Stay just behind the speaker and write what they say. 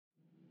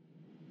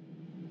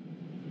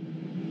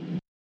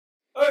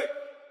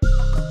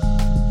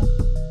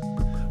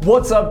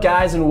What's up,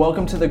 guys, and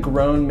welcome to the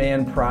Grown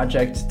Man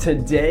Project.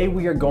 Today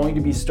we are going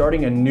to be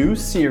starting a new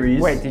series.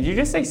 Wait, did you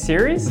just say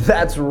series?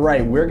 That's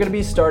right. We're going to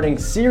be starting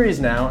series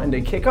now, and to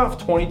kick off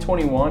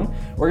 2021,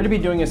 we're going to be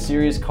doing a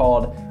series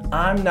called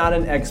I'm Not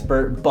an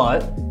Expert,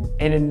 But...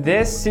 And in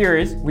this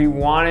series, we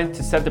wanted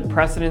to set the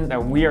precedent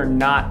that we are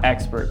not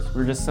experts.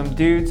 We're just some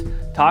dudes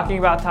talking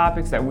about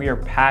topics that we are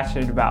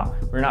passionate about.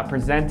 We're not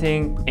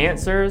presenting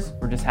answers,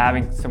 we're just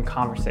having some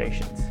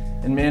conversations.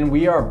 And man,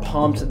 we are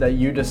pumped that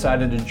you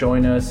decided to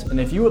join us. And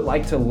if you would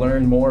like to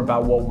learn more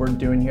about what we're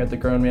doing here at the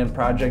Grown Man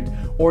Project,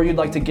 or you'd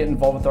like to get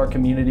involved with our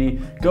community,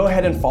 go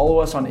ahead and follow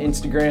us on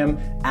Instagram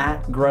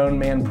at Grown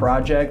Man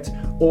Project,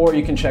 or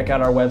you can check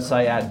out our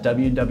website at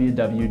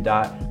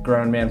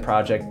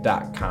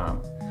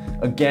www.grownmanproject.com.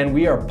 Again,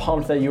 we are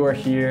pumped that you are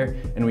here,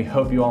 and we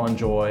hope you all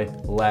enjoy.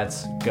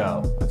 Let's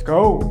go. Let's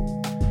go.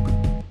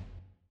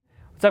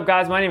 What's up,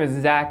 guys? My name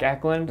is Zach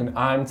Eklund. And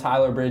I'm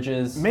Tyler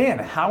Bridges. Man,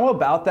 how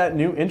about that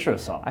new intro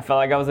song? I felt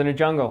like I was in a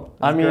jungle.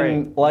 I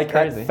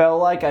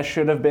felt like I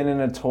should have been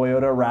in a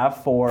Toyota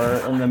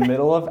RAV4 in the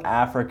middle of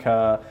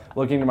Africa,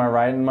 looking to my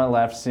right and my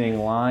left, seeing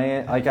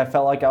lion. Like, I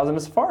felt like I was in a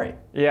safari.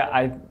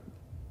 Yeah,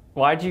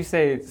 why'd you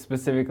say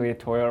specifically a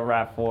Toyota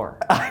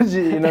RAV4?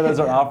 You know, those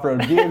are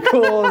off-road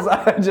vehicles.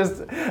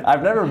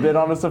 I've never been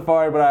on a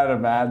safari, but I'd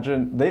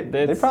imagine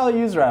they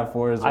probably use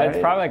RAV4s, right? It's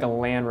probably like a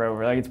Land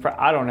Rover.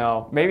 I don't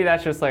know. Maybe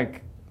that's just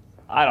like,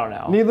 I don't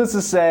know. Needless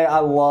to say, I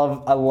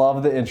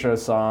love the intro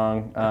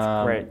song.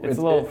 It's great. It's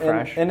a little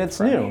fresh. And it's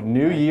fresh.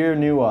 New year,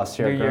 new us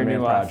here New at year, Grown Man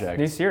new Project.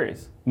 New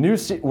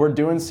series. We're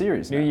doing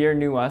series New now. year,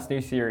 new us,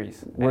 new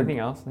series. Anything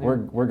else? We're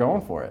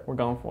going for it. We're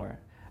going for it.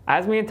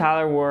 As me and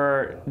Tyler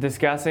were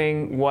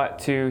discussing what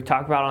to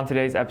talk about on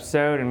today's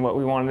episode and what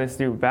we wanted this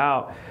to do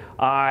about,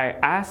 I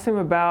asked him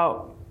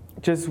about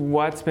just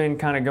what's been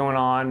kind of going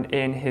on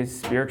in his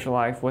spiritual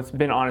life, what's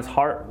been on his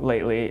heart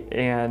lately,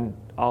 and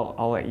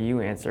I'll let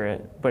you answer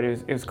it. But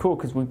it was cool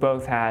because we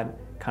both had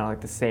kind of like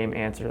the same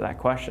answer to that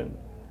question.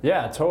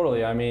 Yeah,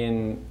 totally. I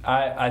mean,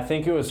 I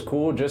think it was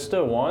cool just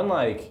to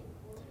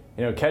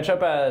catch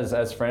up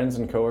as friends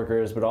and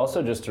coworkers, but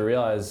also just to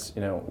realize,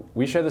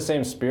 we share the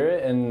same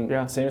spirit, and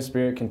the same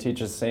spirit can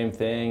teach us the same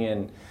thing.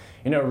 And,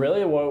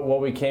 really what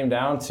we came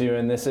down to,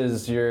 and this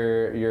is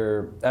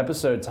your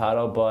episode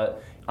title,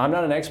 but I'm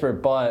not an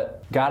expert,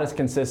 but God is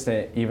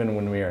consistent even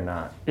when we are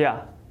not.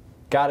 Yeah.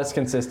 God is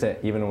consistent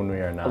even when we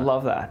are not. I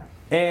love that.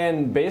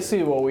 And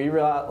basically what we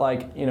realized,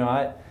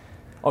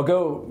 I'll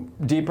go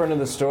deeper into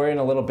the story in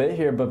a little bit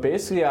here, but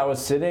basically I was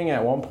sitting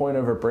at one point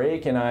over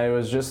break, and I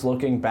was just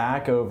looking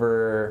back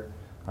over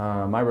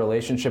my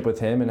relationship with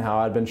him and how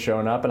I'd been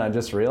showing up, and I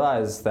just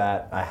realized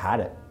that I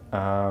had it.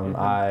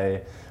 I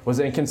was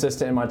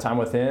inconsistent in my time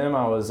with him.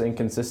 I was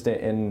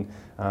inconsistent in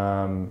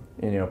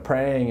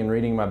praying and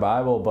reading my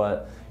Bible,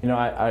 but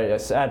I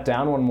sat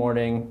down one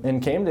morning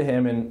and came to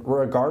him, and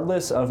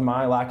regardless of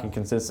my lack of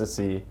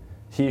consistency,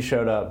 he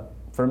showed up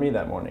for me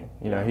that morning.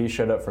 He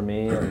showed up for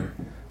me, and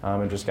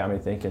it just got me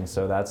thinking.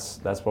 So that's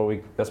what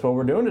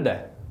we're doing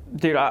today.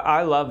 Dude,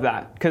 I love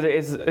that, because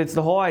it's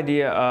the whole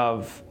idea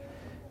of,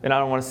 and I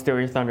don't want to steal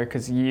your thunder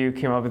because you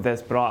came up with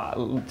this, but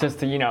just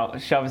to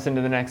shove us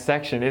into the next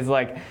section, is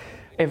like,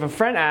 if a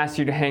friend asked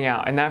you to hang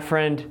out and that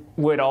friend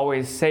would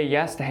always say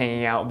yes to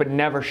hanging out but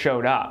never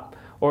showed up,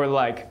 or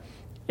like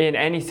in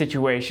any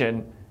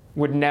situation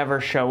would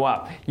never show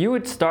up, you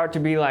would start to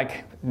be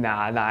like,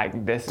 nah,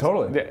 this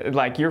totally,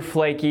 like, you're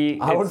flaky.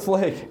 I would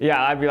flake.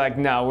 Yeah, I'd be like,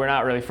 no, we're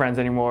not really friends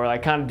anymore.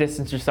 Like, kind of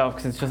distance yourself,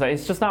 because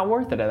it's just not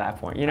worth it at that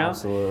point,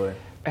 Absolutely.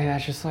 And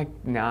that's just like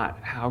not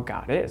how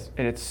God is,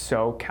 and it's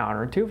so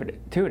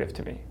counterintuitive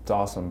to me. It's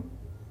awesome.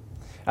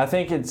 I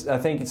think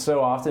it's so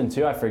often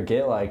too, I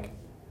forget, like,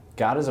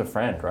 God is a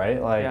friend, right?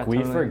 Like, yeah, we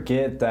totally.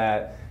 forget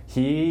that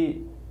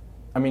He's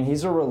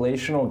a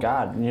relational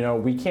God.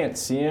 We can't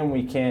see Him,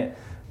 we can't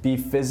be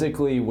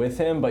physically with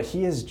Him, but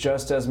He is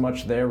just as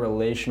much there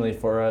relationally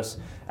for us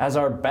as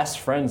our best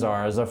friends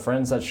are, as our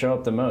friends that show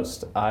up the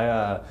most.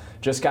 I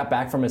just got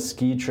back from a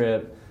ski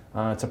trip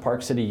to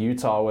Park City,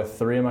 Utah with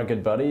 3 of my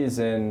good buddies,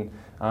 and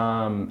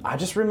I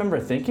just remember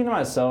thinking to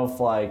myself,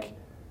 like,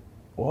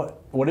 what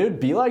it would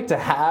be like to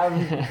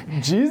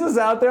have Jesus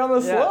out there on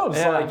the slopes.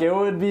 Yeah. Like, it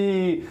would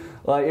be,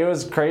 like, it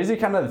was crazy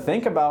kind of to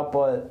think about,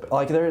 but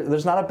like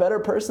there's not a better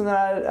person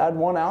that I'd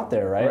want out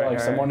there,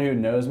 right? Someone who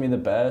knows me the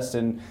best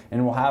and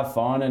will have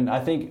fun. And I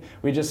think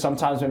we just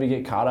sometimes maybe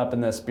get caught up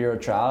in the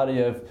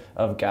spirituality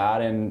of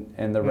God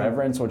and the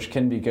reverence, which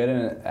can be good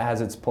and it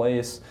has its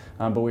place,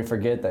 but we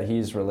forget that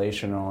He's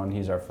relational and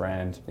He's our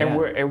friend. And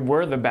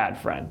we're the bad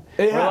friend.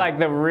 Yeah. We're like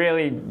the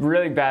really,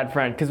 really bad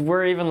friend, because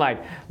we're even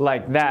like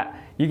that.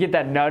 You get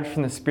that nudge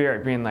from the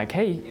Spirit being like,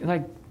 hey,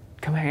 like,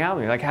 come hang out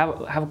with me, like,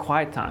 have a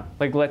quiet time,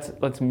 like,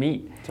 let's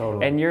meet.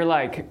 Totally. And you're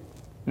like,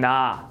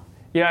 nah,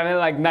 what I mean?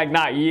 Like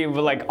not you,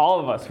 but like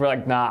all of us, we're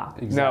like, nah.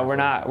 Exactly. No, we're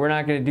not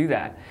gonna do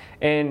that.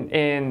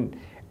 And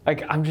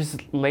like I'm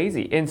just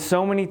lazy. And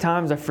so many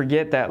times I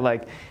forget that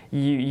like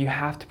you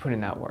have to put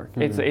in that work.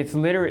 It's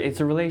literally, it's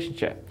a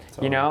relationship,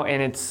 you know,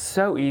 and it's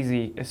so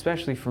easy,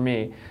 especially for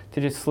me,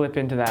 to just slip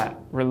into that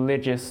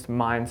religious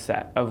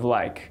mindset of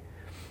like,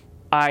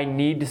 I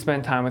need to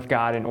spend time with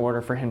God in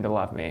order for him to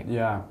love me.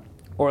 Yeah.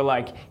 Or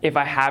like, if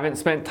I haven't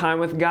spent time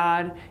with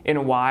God in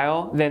a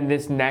while, then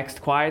this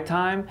next quiet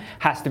time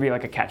has to be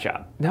like a catch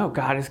up. No,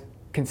 God is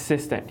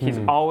consistent. He's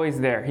always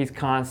there. He's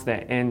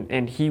constant,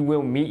 and he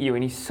will meet you,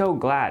 and he's so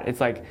glad.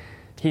 It's like,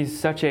 he's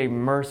such a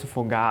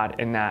merciful God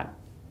in that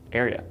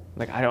area.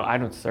 Like, I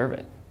don't serve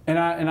it. And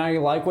I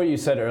like what you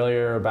said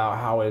earlier about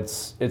how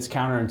it's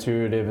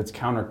counterintuitive, it's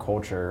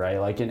counterculture, right?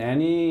 Like in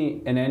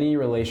any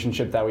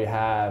relationship that we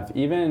have,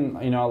 even,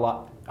 you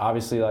know,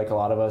 obviously like a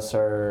lot of us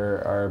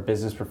are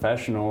business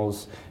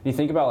professionals. You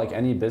think about like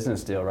any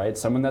business deal, right?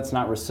 Someone that's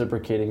not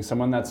reciprocating,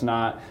 someone that's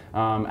not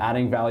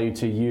adding value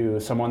to you,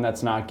 someone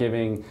that's not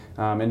giving,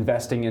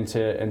 investing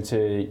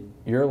into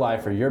your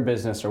life or your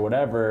business or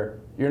whatever,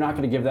 you're not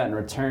going to give that in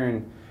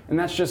return. And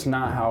that's just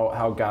not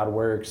how God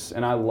works.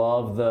 And I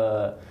love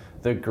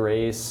the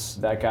grace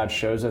that God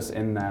shows us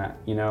in that.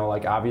 You know,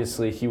 like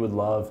obviously he would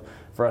love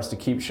for us to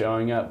keep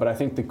showing up, but I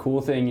think the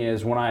cool thing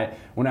is when I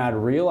had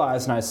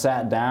realized and I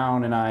sat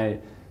down and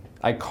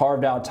I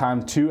carved out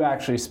time to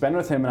actually spend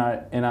with him,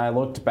 and I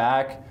looked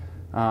back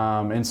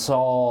and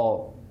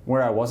saw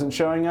where I wasn't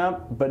showing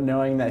up, but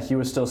knowing that he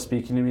was still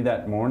speaking to me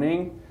that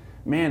morning,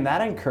 man,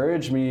 that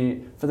encouraged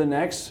me for the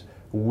next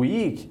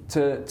week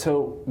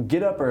to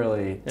get up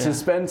early, to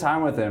spend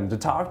time with him, to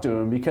talk to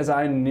him, because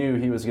I knew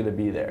he was going to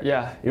be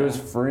there. It was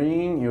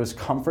freeing, it was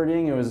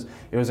comforting, it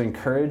was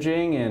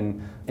encouraging,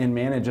 and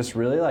man, it just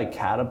really like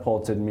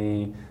catapulted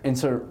me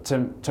into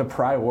to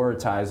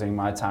prioritizing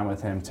my time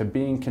with him, to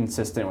being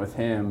consistent with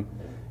him.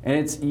 And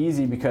it's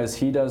easy because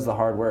he does the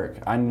hard work.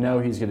 I know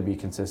he's going to be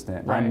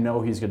consistent. Right. I know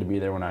he's going to be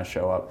there when I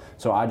show up.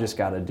 So I just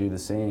got to do the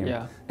same.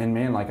 Yeah. And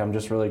man, like I'm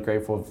just really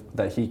grateful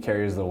that he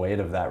carries the weight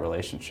of that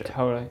relationship.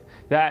 Totally.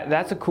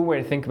 That's a cool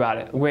way to think about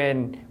it.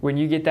 When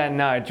you get that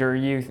nudge, or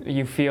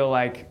you feel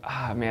like,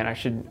 man, I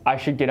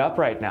should get up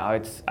right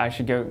now. I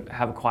should go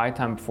have a quiet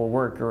time before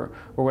work, or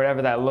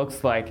whatever that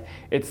looks like.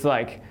 It's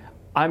like,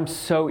 I'm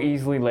so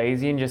easily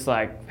lazy and just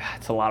like,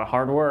 it's a lot of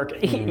hard work.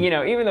 You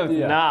know, even though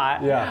it's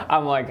not,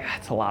 I'm like,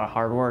 it's a lot of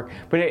hard work.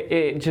 But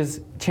it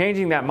just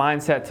changing that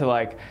mindset to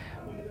like,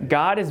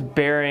 God is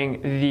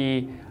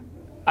bearing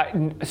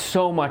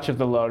so much of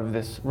the load of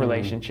this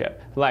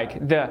relationship.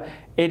 Like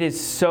it is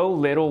so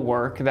little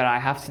work that I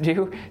have to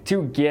do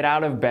to get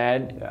out of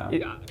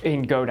bed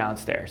and go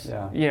downstairs.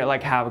 You know,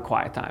 like have a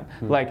quiet time.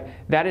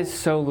 Like that is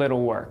so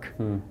little work.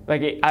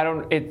 Like I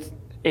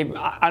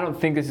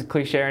don't think this is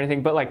cliche or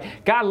anything, but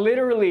like God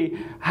literally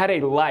had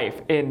a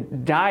life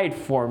and died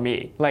for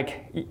me.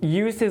 Like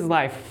used his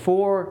life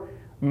for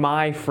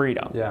my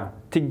freedom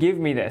to give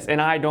me this,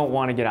 and I don't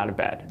want to get out of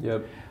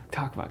bed.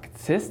 Talk about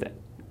consistent.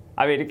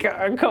 I mean,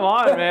 come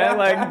on, man.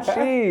 Like,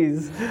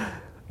 jeez.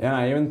 Yeah,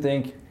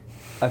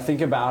 I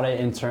think about it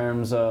in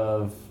terms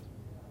of,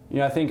 you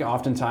know, I think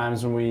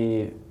oftentimes when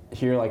we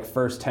hear like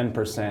first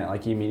 10%,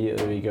 like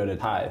immediately we go to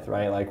tithe,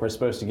 right? Like we're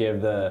supposed to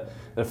give the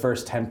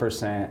first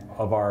 10%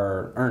 of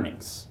our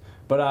earnings.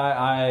 But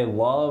I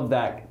love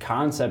that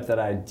concept, that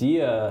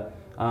idea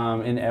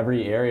in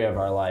every area of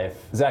our life.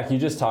 Zach, you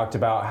just talked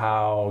about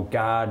how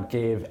God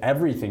gave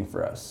everything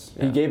for us.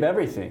 He gave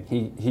everything.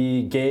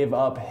 He gave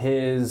up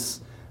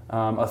his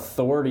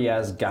authority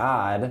as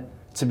God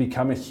to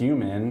become a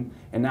human,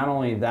 and not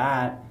only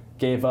that,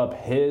 gave up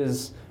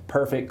his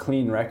perfect,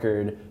 clean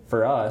record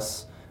for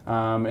us.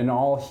 And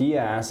all he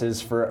asks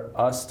is for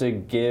us to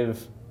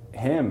give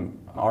him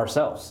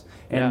ourselves.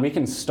 And we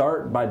can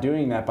start by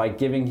doing that, by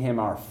giving him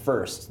our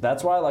first.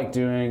 That's why I like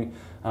doing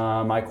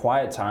my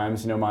quiet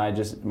times, you know,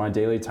 my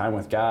daily time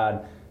with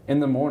God in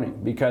the morning,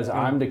 because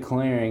I'm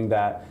declaring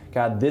that,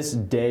 God, this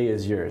day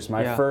is yours.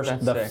 First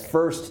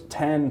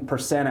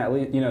 10% at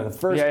least, you know, the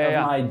first of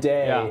my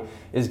day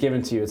is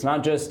given to you. It's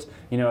not just,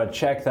 you know, a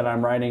check that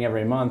I'm writing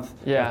every month,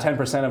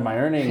 10% of my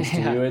earnings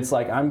to you. It's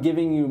like I'm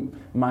giving you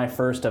my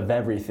first of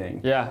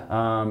everything.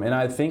 And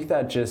I think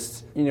that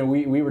just, you know,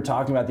 we were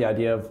talking about the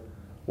idea of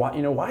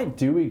why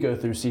do we go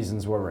through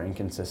seasons where we're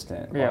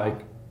inconsistent?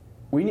 Like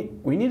we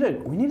need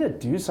to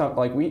do something.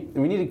 Like we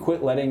need to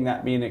quit letting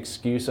that be an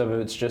excuse of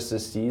it's just a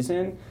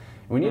season.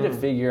 We need to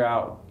figure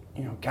out,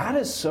 you know, God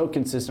is so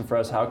consistent for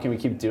us. How can we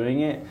keep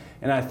doing it?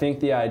 And I think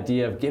the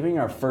idea of giving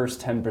our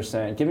first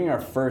 10%, giving our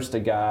first to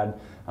God,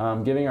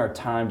 giving our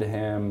time to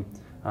him,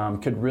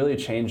 could really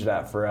change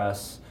that for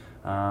us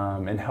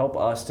and help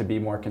us to be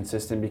more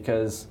consistent,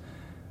 because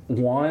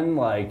one,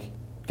 like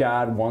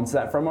God wants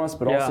that from us,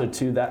 but also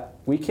two, that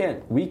we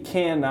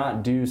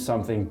cannot do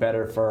something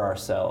better for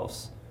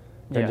ourselves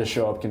than to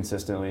show up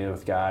consistently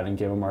with God and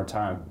give him our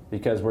time,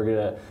 because we're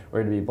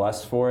gonna be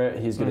blessed for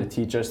it. He's gonna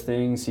teach us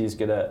things. He's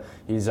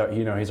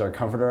our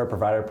comforter, our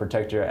provider,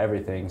 protector,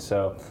 everything.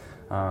 So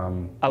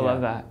I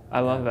love that.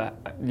 I love that.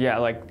 Yeah,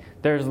 like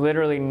there's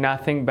literally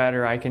nothing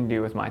better I can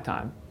do with my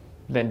time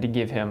than to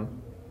give him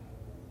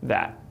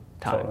that.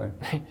 time.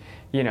 Totally.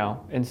 You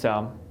know, and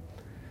so.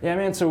 Yeah,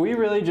 man. So we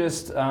really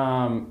just,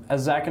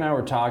 as Zach and I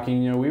were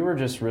talking, you know, we were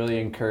just really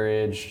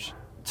encouraged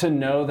to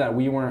know that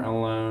we weren't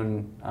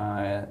alone.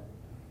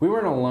 We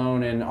weren't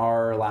alone in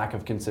our lack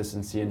of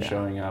consistency in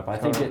showing up. I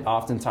think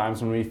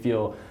oftentimes when we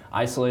feel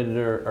isolated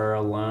or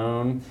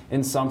alone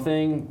in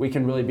something, we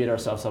can really beat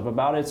ourselves up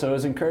about it. So it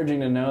was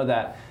encouraging to know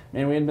that,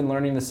 man, we had been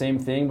learning the same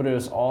thing, but it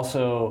was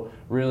also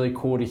really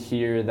cool to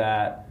hear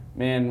that,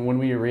 man, when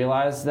we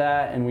realized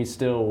that and we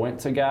still went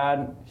to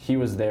God, He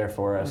was there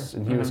for us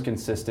and He was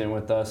consistent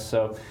with us.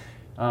 So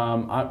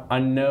I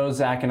know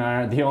Zach and I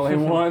aren't the only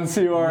ones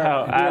who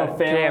are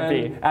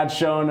failing at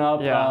showing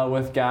up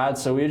with God.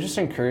 So we just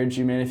encourage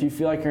you, man, if you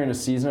feel like you're in a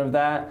season of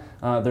that,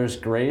 there's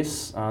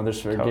grace,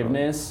 there's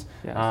forgiveness,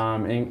 Yes.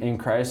 And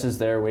Christ is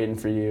there waiting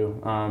for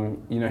you.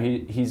 You know,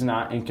 He's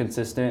not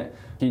inconsistent.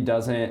 He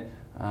doesn't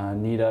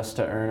need us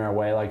to earn our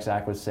way, like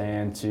Zach was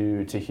saying,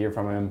 to hear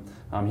from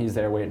Him. He's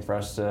there waiting for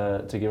us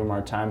to give Him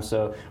our time.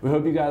 So we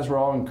hope you guys were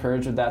all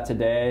encouraged with that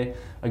today.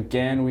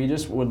 Again, we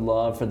just would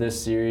love for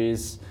this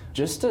series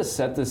just to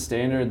set the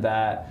standard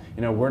that,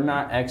 you know, we're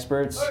not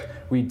experts.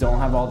 We don't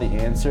have all the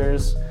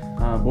answers.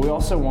 But we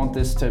also want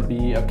this to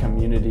be a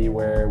community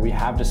where we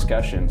have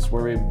discussions,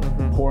 where we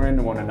pour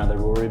into one another,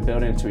 where we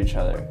build into each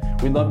other.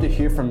 We'd love to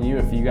hear from you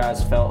if you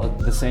guys felt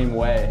the same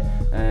way,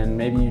 and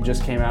maybe you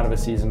just came out of a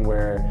season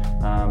where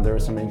there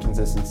was some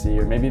inconsistency,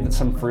 or maybe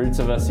some fruits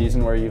of a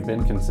season where you've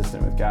been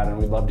consistent with God, and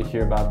we'd love to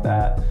hear about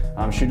that.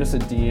 Shoot us a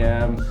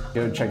DM,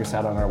 go check us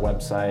out on our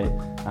website,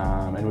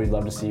 and we'd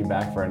love to see you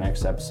back for our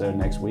next episode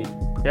next week.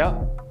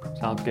 Yeah,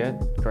 sounds good.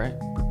 Great.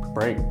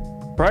 Break.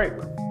 Break.